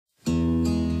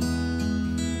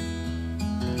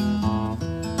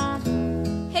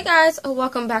Hey guys,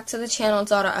 welcome back to the channel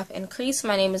Daughter of Increase.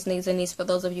 My name is Niece for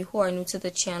those of you who are new to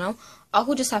the channel or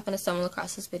who just happen to stumble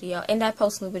across this video. And I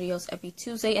post new videos every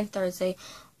Tuesday and Thursday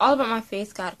all about my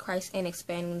faith, God, Christ, and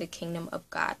expanding the kingdom of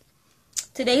God.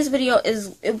 Today's video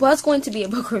was going to be a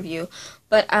book review,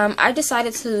 but I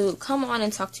decided to come on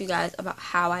and talk to you guys about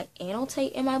how I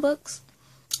annotate in my books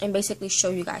and basically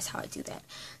show you guys how I do that.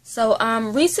 So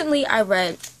recently I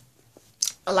read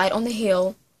A Light on the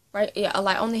Hill. A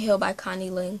Light on the Hill by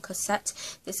Connilyn,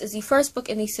 Cossette. This is the first book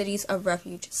in the Cities of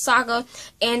Refuge saga,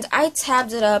 and I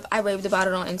tabbed it up. I raved about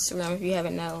it on Instagram if you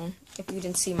haven't known, if you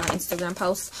didn't see my Instagram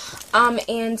post.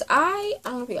 And I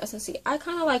don't know if you guys can see, I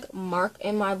kind of like mark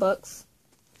in my books.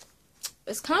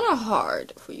 It's kind of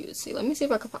hard for you to see. Let me see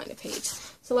if I can find a page.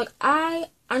 So like I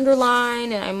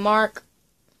underline and I mark.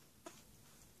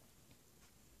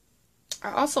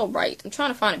 I also write. I'm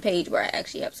trying to find a page where I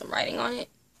actually have some writing on it.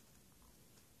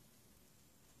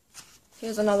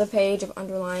 Here's another page of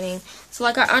underlining. So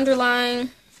like I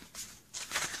underline,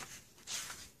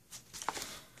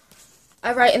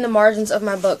 I write in the margins of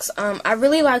my books. I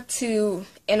really like to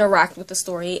interact with the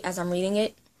story as I'm reading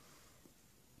it.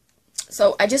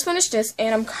 So I just finished this,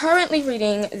 and I'm currently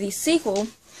reading the sequel,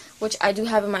 which I do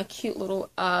have in my cute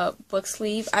little book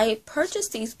sleeve. I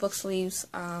purchased these book sleeves.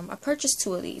 I purchased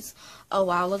 2 of these a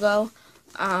while ago.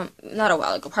 Not a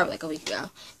while ago, probably like a week ago.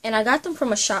 And I got them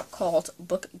from a shop called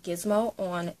Book Gizmo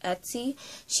on Etsy.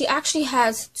 She actually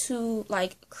has 2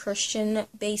 like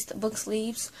Christian-based book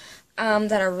sleeves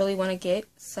that I really want to get.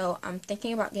 So I'm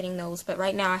thinking about getting those. But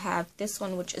right now I have this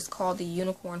one, which is called the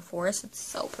Unicorn Forest. It's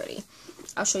so pretty.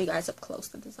 I'll show you guys up close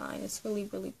the design. It's really,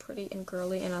 really pretty and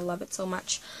girly, and I love it so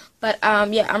much. But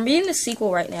yeah, I'm reading the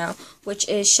sequel right now, which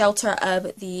is Shelter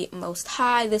of the Most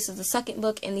High. This is the second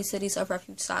book in the Cities of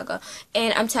Refuge saga,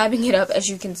 and I'm tabbing it up, as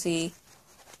you can see.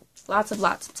 Lots of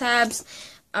tabs.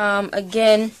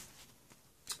 Again,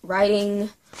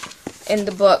 writing in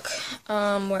the book.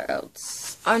 Where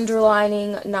else?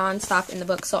 Underlining non-stop in the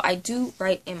book. So I do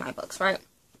write in my books, right?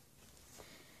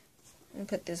 And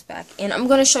put this back, and I'm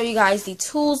going to show you guys the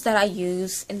tools that I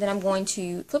use, and then I'm going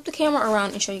to flip the camera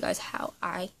around and show you guys how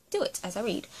I do it as I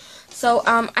read. So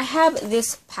I have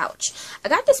this pouch. I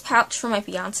got this pouch from my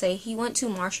fiance. He went to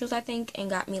Marshall's, I think, and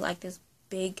got me like this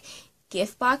big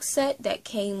gift box set that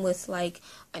came with like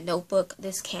a notebook,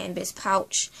 this canvas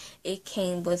pouch. It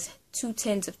came with 2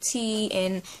 tins of tea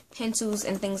and pencils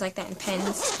and things like that, and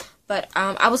pens. But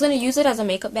I was going to use it as a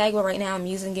makeup bag, but right now I'm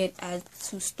using it as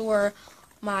to store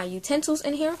my utensils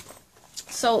in here.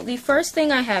 So the first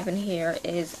thing I have in here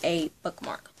is a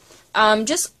bookmark.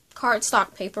 Just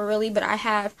cardstock paper really, but I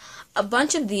have a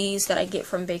bunch of these that I get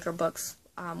from Baker Books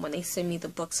when they send me the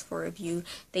books for review.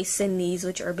 They send these,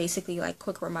 which are basically like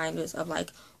quick reminders of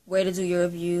like where to do your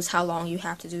reviews, how long you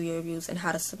have to do your reviews, and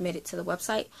how to submit it to the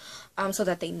website so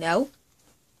that they know.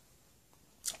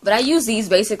 But I use these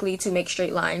basically to make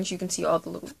straight lines. You can see all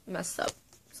the little messed up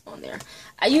on there.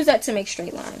 I use that to make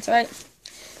straight lines, right?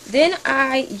 Then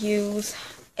I use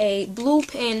a blue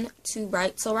pen to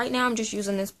write. So right now I'm just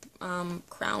using this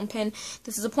Crown pen.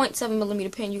 This is a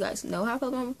 0.7mm pen. You guys know how I feel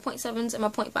about my 0.7s and my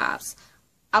 0.5s.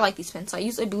 I like these pens. So I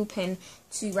use a blue pen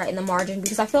to write in the margin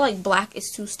because I feel like black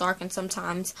is too stark, and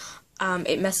sometimes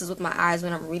it messes with my eyes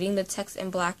when I'm reading the text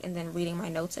in black and then reading my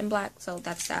notes in black. So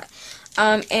that's that.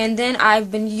 And then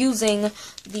I've been using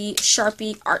the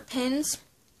Sharpie art pens,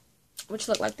 which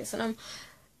look like this. And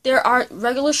there are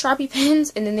regular Sharpie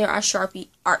pens, and then there are Sharpie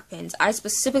art pens. I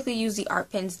specifically use the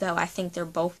art pens, though. I think they're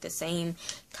both the same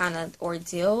kind of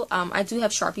ordeal. I do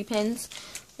have Sharpie pens.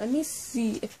 Let me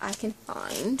see if I can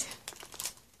find.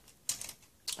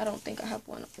 I don't think I have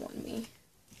one on me.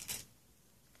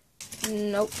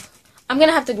 Nope. I'm going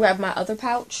to have to grab my other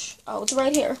pouch. Oh, it's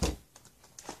right here.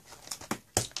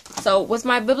 So with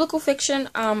my biblical fiction,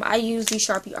 I use these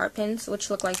Sharpie art pens,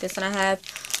 which look like this, and I have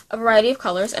a variety of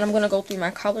colors, and I'm going to go through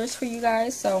my colors for you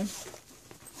guys. So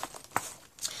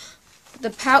the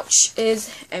pouch is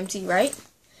empty, right?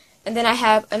 And then I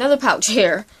have another pouch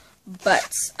here,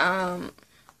 but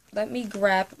let me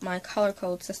grab my color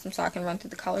code system so I can run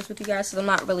through the colors with you guys, because I'm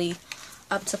not really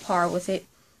up to par with it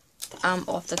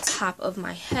off the top of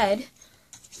my head.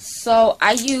 So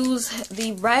I use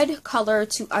the red color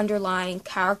to underline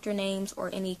character names or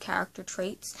any character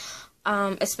traits,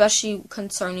 especially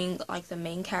concerning like the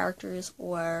main characters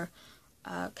or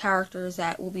characters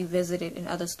that will be visited in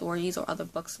other stories or other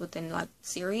books within like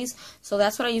series. So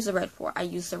that's what I use the red for. I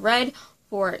use the red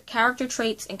for character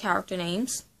traits and character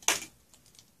names.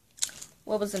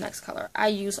 What was the next color? I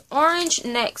use orange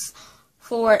next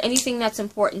for anything that's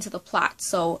important to the plot.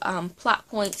 So plot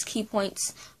points, key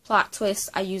points, plot twists,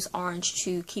 I use orange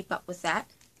to keep up with that.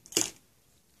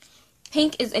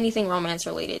 Pink is anything romance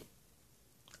related,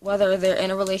 whether they're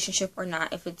in a relationship or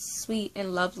not. If it's sweet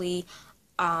and lovely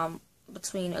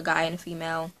between a guy and a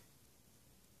female.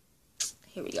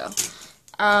 Here we go.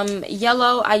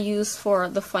 Yellow I use for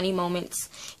the funny moments,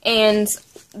 and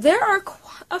there are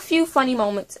a few funny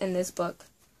moments in this book,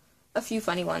 a few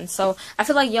funny ones. So I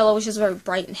feel like yellow is just very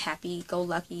bright and happy, go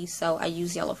lucky, so I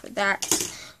use yellow for that.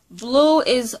 Blue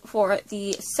is for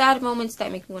the sad moments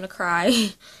that make me want to cry.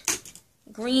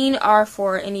 Green are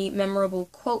for any memorable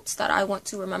quotes that I want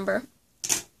to remember.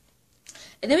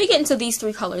 And then we get into these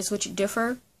three colors, which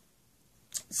differ.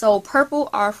 So purple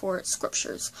are for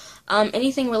scriptures.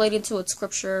 Anything related to a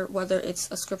scripture, whether it's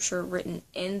a scripture written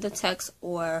in the text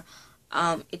or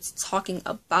it's talking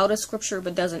about a scripture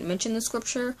but doesn't mention the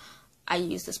scripture, I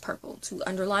use this purple to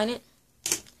underline it.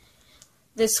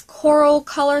 This coral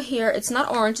color here, it's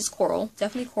not orange, it's coral.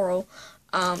 Definitely coral.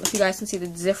 If you guys can see the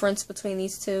difference between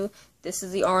these two, this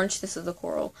is the orange, this is the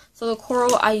coral. So the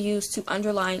coral I use to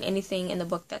underline anything in the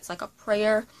book that's like a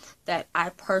prayer that I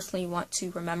personally want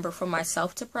to remember for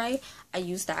myself to pray. I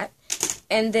use that.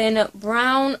 And then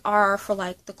brown are for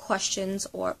like the questions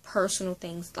or personal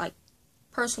things, like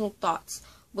personal thoughts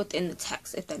within the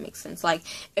text, if that makes sense. Like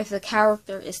if the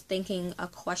character is thinking a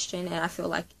question and I feel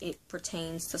like it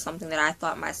pertains to something that I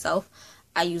thought myself,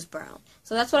 I use brown.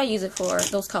 So that's what I use it for,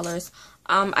 those colors.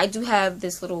 I do have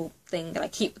this little thing that I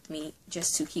keep with me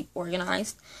just to keep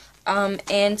organized.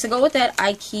 And to go with that,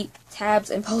 I keep tabs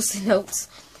and post-it notes.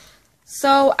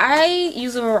 So I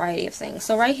use a variety of things.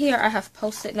 So right here I have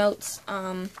post-it notes.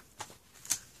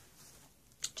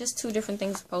 Just two different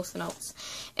things of post-it notes.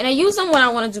 And I use them when I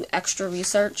want to do extra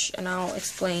research, and I'll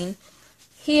explain.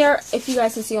 Here, if you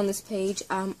guys can see on this page,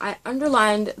 I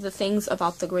underlined the things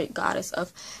about the great goddess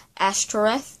of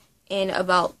Ashtoreth and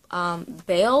about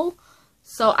Baal.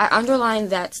 So I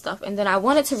underlined that stuff, and then I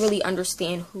wanted to really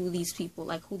understand who these people,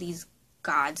 like who these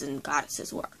gods and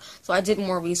goddesses were. So I did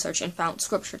more research and found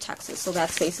scripture texts. So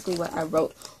that's basically what I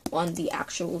wrote on the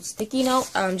actual sticky note,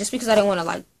 just because I didn't want to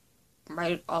like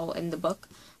write it all in the book.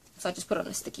 So I just put it on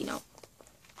a sticky note.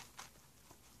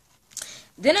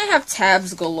 Then I have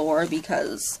tabs galore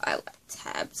because I like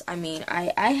tabs. I mean,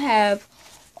 I have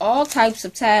all types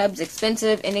of tabs,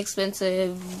 expensive,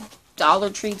 inexpensive, Dollar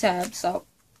Tree tabs. So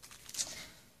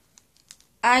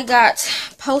I got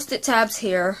post-it tabs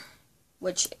here,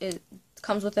 which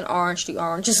comes with an orange. The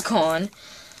orange is gone.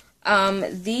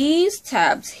 These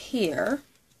tabs here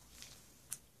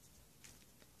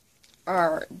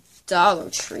are Dollar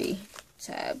Tree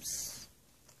tabs.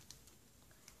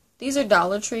 These are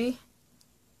Dollar Tree,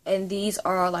 and these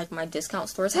are like my discount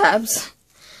store tabs.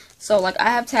 So like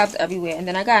I have tabs everywhere. And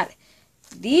then I got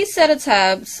these set of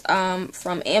tabs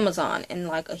from Amazon in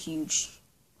like a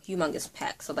humongous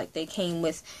pack. So like they came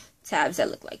with tabs that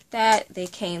look like that. They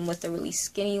came with the really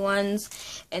skinny ones,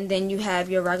 and then you have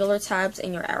your regular tabs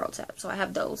and your arrow tabs. So I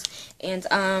have those, and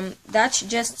that's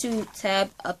just to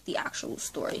tab up the actual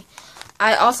story.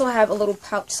 I also have a little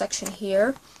pouch section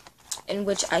here in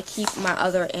which I keep my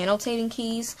other annotating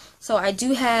keys. So I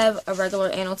do have a regular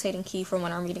annotating key for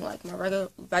when I'm reading like my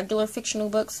regular fictional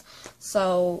books.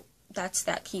 So that's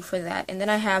that key for that. And then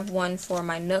I have one for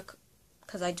my Nook,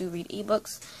 because I do read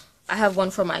ebooks. I have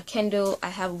one for my Kindle. I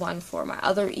have one for my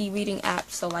other e-reading app.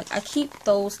 So like I keep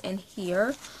those in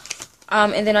here.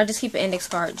 And then I just keep an index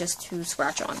card just to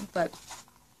scratch on. But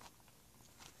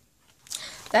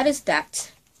that is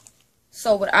that.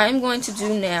 So what I'm going to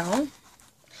do now,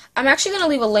 I'm actually going to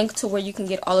leave a link to where you can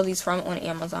get all of these from on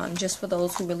Amazon, just for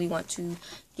those who really want to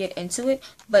get into it.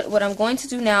 But what I'm going to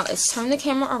do now is turn the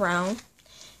camera around,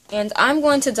 and I'm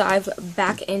going to dive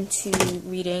back into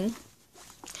reading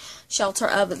Shelter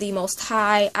of the Most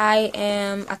High. I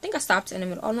think I stopped in the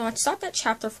middle. Oh no, I stopped at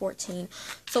chapter 14.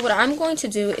 So what I'm going to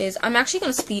do is I'm actually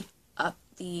going to speed up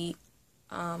the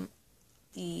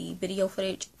video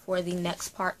footage for the next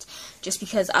part, just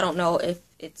because I don't know if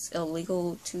it's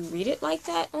illegal to read it like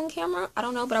that on camera. I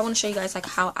don't know, but I want to show you guys like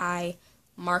how I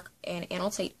mark and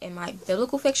annotate in my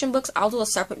biblical fiction books. I'll do a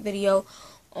separate video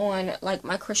on like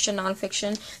my Christian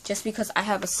nonfiction, just because I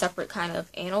have a separate kind of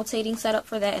annotating setup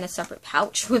for that and a separate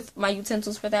pouch with my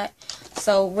utensils for that.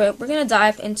 So we're gonna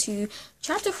dive into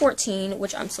chapter 14,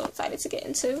 which I'm so excited to get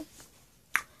into.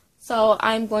 So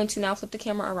I'm going to now flip the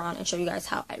camera around and show you guys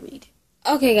how I read.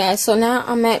 Okay guys, so now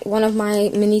I'm at one of my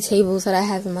mini tables that I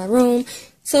have in my room.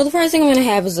 So the first thing I'm going to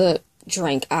have is a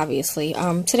drink, obviously.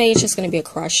 Today it's just going to be a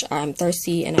crush. I'm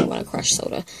thirsty and I want a crush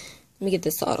soda. Let me get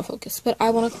this to autofocus. But I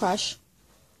want a crush.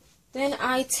 Then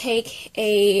I take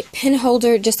a pen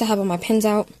holder just to have all my pens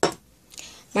out.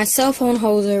 my cell phone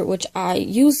holder, which I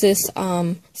use this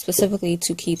specifically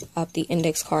to keep up the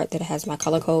index card that has my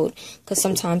color code, because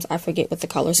sometimes I forget what the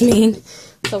colors mean.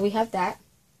 So we have that.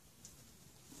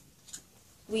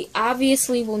 We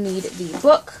obviously will need the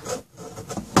book.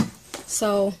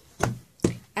 So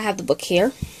I have the book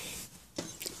here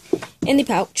in the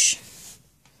pouch.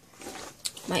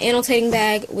 My annotating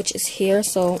bag, which is here,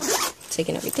 so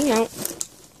taking everything out.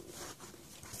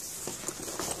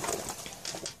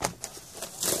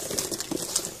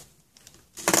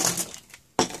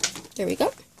 There we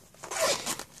go.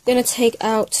 Gonna take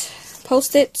out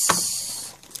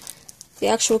Post-its. The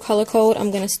actual color code,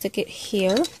 I'm gonna stick it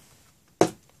here.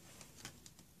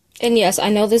 And yes, I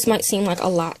know this might seem like a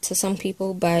lot to some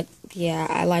people, but yeah,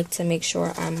 I like to make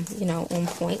sure I'm, you know, on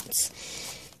point.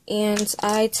 And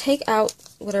I take out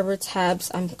whatever tabs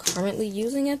I'm currently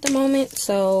using at the moment,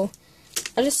 so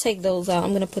I just take those out.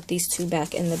 I'm gonna put these two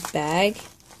back in the bag.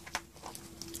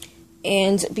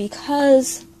 And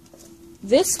because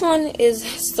this one is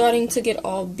starting to get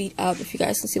all beat up, if you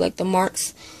guys can see like the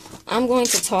marks, I'm going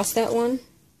to toss that one,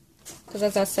 because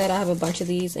as I said, I have a bunch of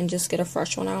these, and just get a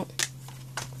fresh one out.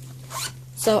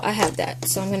 So I have that.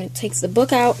 So I'm going to take the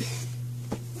book out.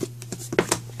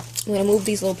 I'm going to move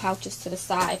these little pouches to the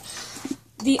side.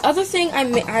 The other thing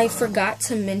I forgot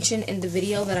to mention in the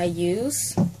video that I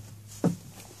use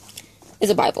is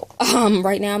a Bible.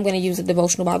 Right now I'm going to use a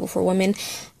devotional Bible for women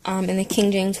in the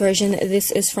King James Version.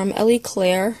 This is from Ellie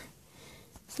Claire.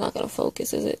 It's not going to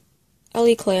focus, is it?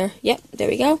 Ellie Claire. Yep, there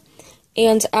we go.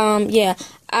 And yeah,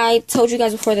 I told you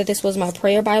guys before that this was my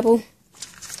prayer Bible.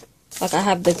 Like, I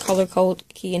have the color code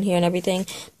key in here and everything.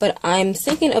 But I'm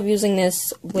thinking of using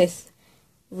this with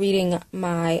reading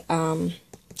my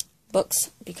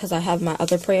books, because I have my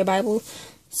other prayer Bible.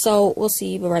 So we'll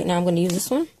see. But right now I'm going to use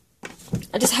this one.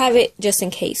 I just have it just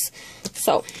in case.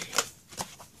 So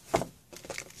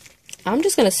I'm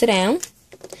just going to sit down.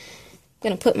 I'm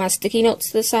going to put my sticky notes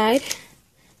to the side.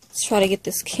 Let's try to get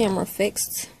this camera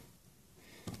fixed,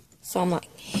 so I'm not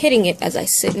hitting it as I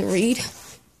sit and read.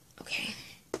 Okay.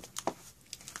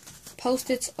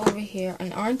 Post-its over here.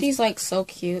 And aren't these like so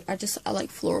cute? I like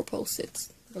floral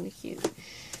post-its. Really cute.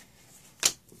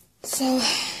 So,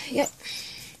 yep.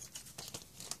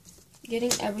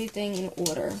 Getting everything in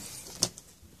order.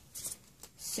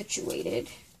 Situated.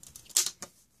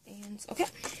 And, okay.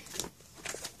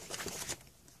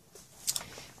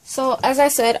 So, as I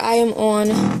said, I am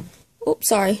on, oops,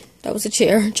 sorry, that was a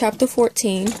chair, chapter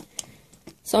 14.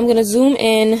 So, I'm going to zoom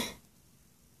in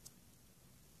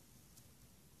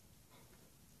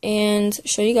and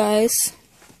show you guys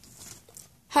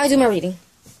how I do my reading.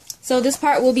 So, this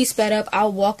part will be sped up.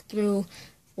 I'll walk through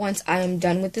once I am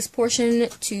done with this portion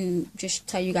to just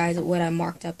tell you guys what I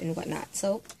marked up and whatnot.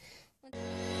 So,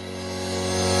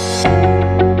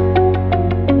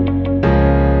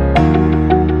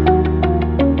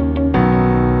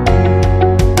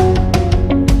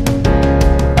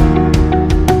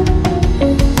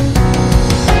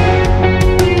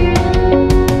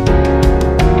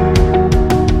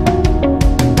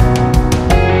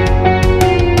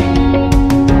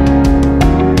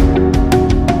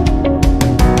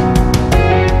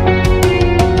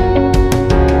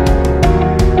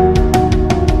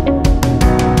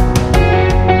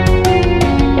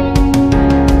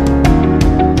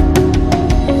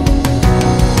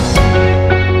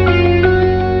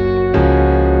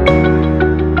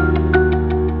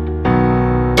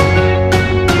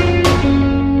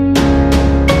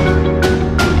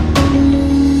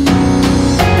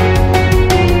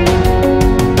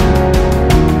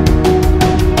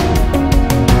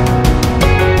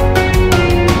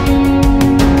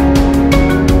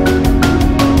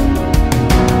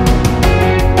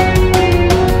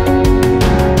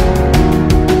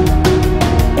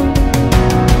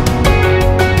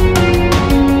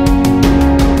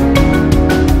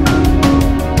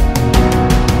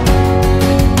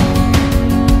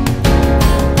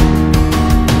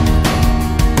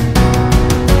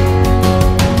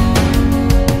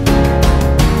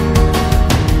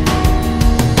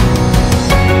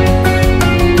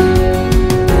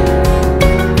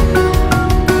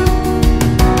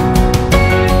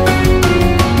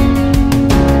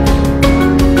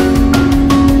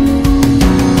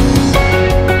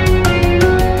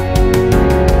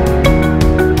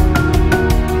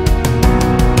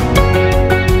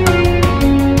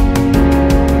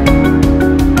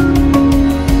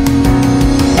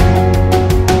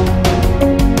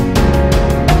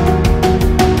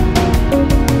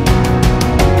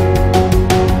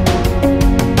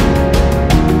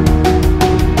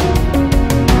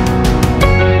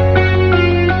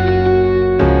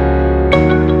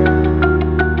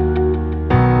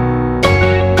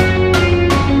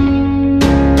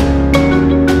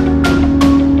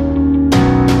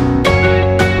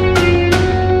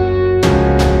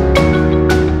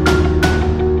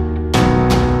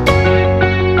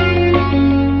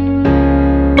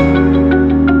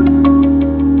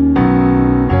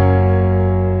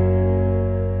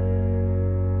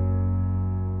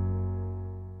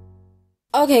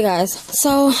 Okay guys,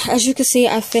 so as you can see,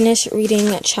 I finished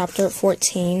reading chapter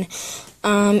 14.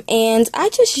 And I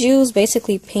just used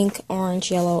basically pink,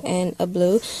 orange, yellow, and a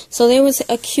blue. So there was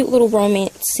a cute little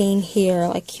romance scene here,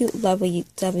 like cute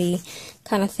lovey-dovey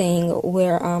kind of thing,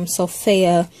 where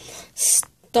Sophia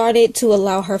started to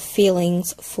allow her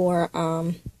feelings for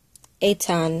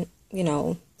Eitan, you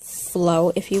know,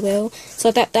 flow, if you will.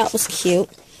 So that was cute.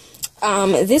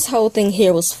 This whole thing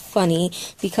here was funny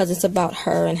because it's about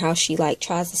her and how she like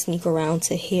tries to sneak around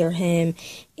to hear him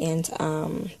and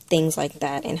things like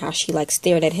that, and how she like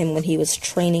stared at him when he was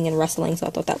training and wrestling. So I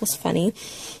thought that was funny.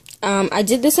 I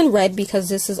did this in red because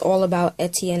this is all about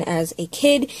Etienne as a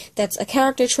kid. That's a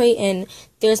character trait, and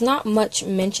there's not much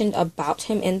mentioned about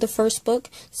him in the first book,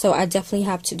 so I definitely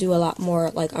have to do a lot more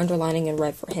like underlining in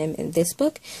red for him in this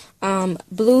book.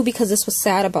 Blue because this was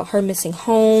sad about her missing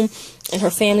home and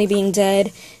her family being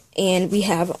dead. And we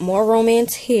have more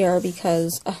romance here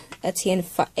because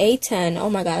Eitan, oh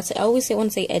my god, I always want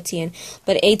to say Etienne,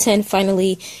 but Eitan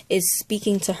finally is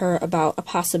speaking to her about a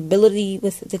possibility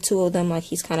with the two of them, like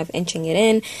he's kind of inching it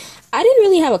in. I didn't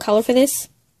really have a color for this,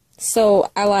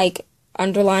 so I like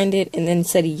underlined it and then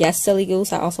said yes, silly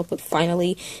goose. I also put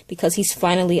finally because he's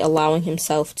finally allowing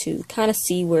himself to kind of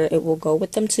see where it will go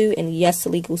with them two, and yes,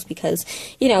 silly goose because,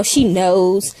 you know, she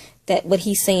knows that what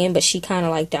he's saying, but she kind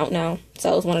of like don't know.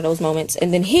 So it was one of those moments.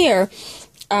 And then here,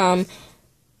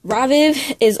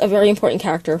 Raviv is a very important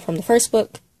character from the first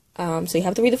book. So you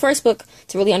have to read the first book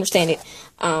to really understand it.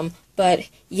 But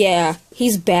yeah,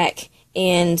 he's back,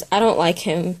 and I don't like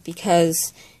him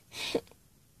because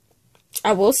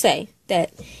I will say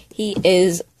that he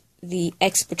is the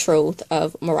ex-betrothed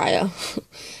of Mariah.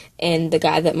 And the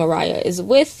guy that Mariah is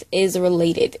with is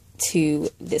related to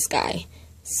this guy.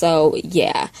 So,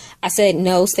 yeah, I said,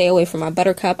 no, stay away from my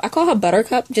Buttercup. I call her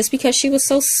Buttercup just because she was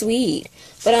so sweet.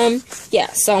 But, yeah,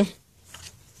 so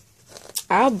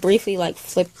I'll briefly, like,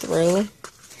 flip through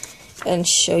and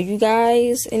show you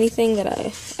guys anything that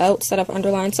I've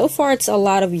underlined. So far, it's a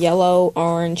lot of yellow,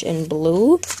 orange, and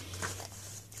blue.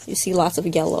 You see lots of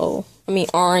yellow. I mean,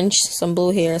 orange, some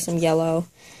blue here, some yellow.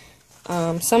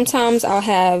 Sometimes I'll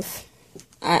have,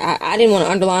 I didn't want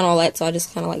to underline all that, so I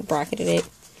just kind of, like, bracketed it.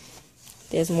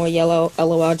 There's more yellow,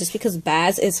 LOL, just because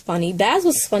Baz is funny. Baz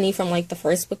was funny from, like, the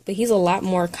first book, but he's a lot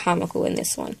more comical in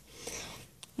this one.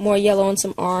 More yellow and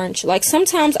some orange. Like,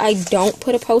 sometimes I don't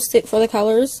put a post-it for the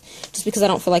colors, just because I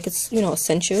don't feel like it's, you know,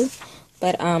 essential.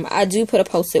 But, I do put a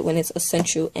post-it when it's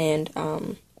essential, and,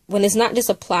 when it's not just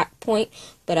a plot point,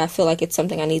 but I feel like it's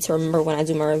something I need to remember when I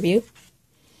do my review.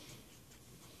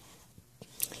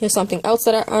 Here's something else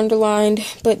that I underlined,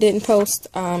 but didn't post.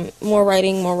 More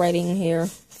writing here.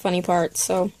 Funny parts.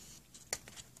 So,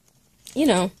 you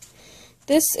know,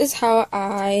 this is how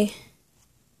I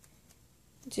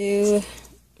do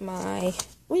my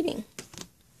reading.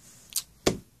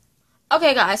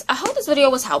 Okay guys, I hope this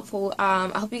video was helpful. I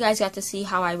hope you guys got to see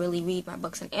how I really read my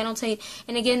books and annotate.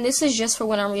 And again, this is just for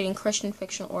when I'm reading Christian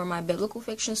fiction or my biblical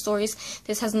fiction stories.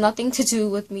 This has nothing to do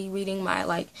with me reading my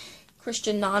like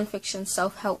Christian nonfiction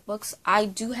self-help books. I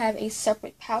do have a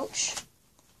separate pouch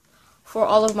for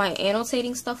all of my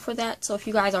annotating stuff for that. So if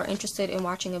you guys are interested in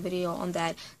watching a video on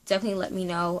that, definitely let me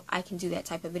know. I can do that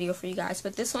type of video for you guys.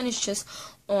 But this one is just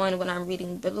on when I'm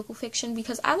reading biblical fiction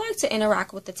because I like to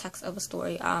interact with the text of a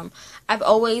story. I've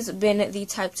always been the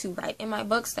type to write in my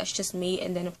books. That's just me.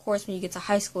 And then, of course, when you get to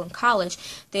high school and college,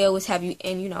 they always have you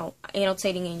in, you know,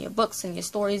 annotating in your books and your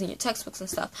stories and your textbooks and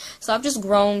stuff. So I've just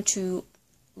grown to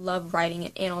love writing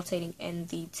and annotating in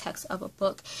the text of a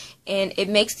book, and it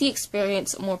makes the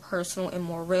experience more personal and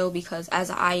more real because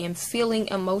as I am feeling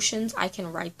emotions, I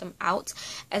can write them out.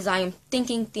 As I am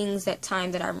thinking things that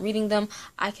time that I'm reading them,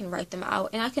 I can write them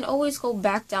out, and I can always go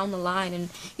back down the line and,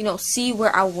 you know, see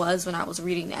where I was when I was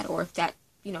reading that, or if that,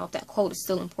 you know, if that quote is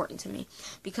still important to me,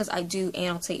 because I do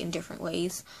annotate in different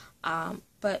ways.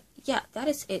 But yeah, that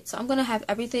is it. So I'm going to have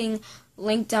everything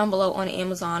linked down below on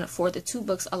Amazon for the two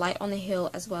books, A Light on the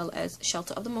Hill as well as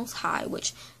Shelter of the Most High,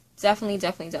 which definitely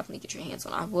get your hands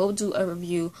on. I will do a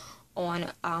review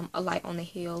on A Light on the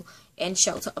Hill and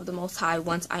Shelter of the Most High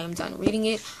once I am done reading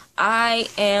it. I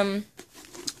am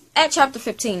at chapter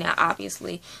 15 now,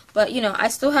 obviously, but you know, I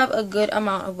still have a good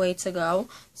amount of way to go.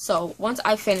 So once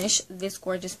I finish this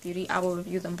gorgeous beauty, I will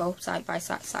review them both side by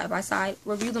side,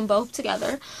 review them both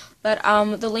together. But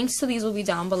the links to these will be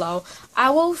down below. I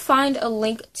will find a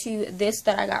link to this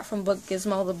that I got from Book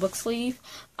Gizmo, the book sleeve,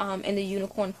 in the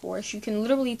Unicorn Forest. You can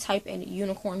literally type in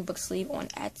Unicorn book sleeve on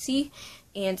Etsy,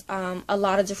 and a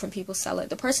lot of different people sell it.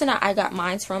 The person that I got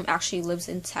mine from actually lives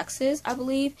in Texas, I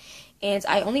believe, and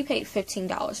I only paid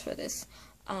 $15 for this.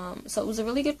 So it was a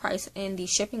really good price, and the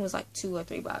shipping was like $2 or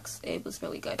 $3. It was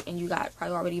really good, and you got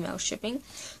priority mail shipping.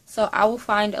 So I will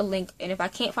find a link, and if I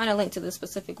can't find a link to this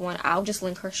specific one, I'll just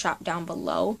link her shop down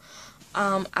below.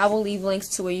 I will leave links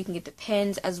to where you can get the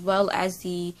pens as well as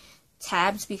the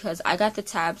tabs, because I got the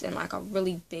tabs in like a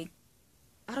really big,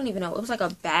 I don't even know, it was like a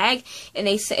bag, and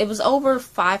they said it was over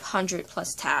 500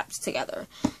 plus tabs together.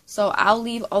 So I'll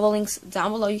leave all the links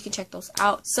down below. You can check those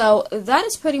out. So that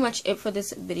is pretty much it for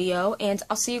this video, and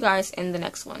I'll see you guys in the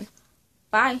next one.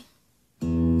 Bye.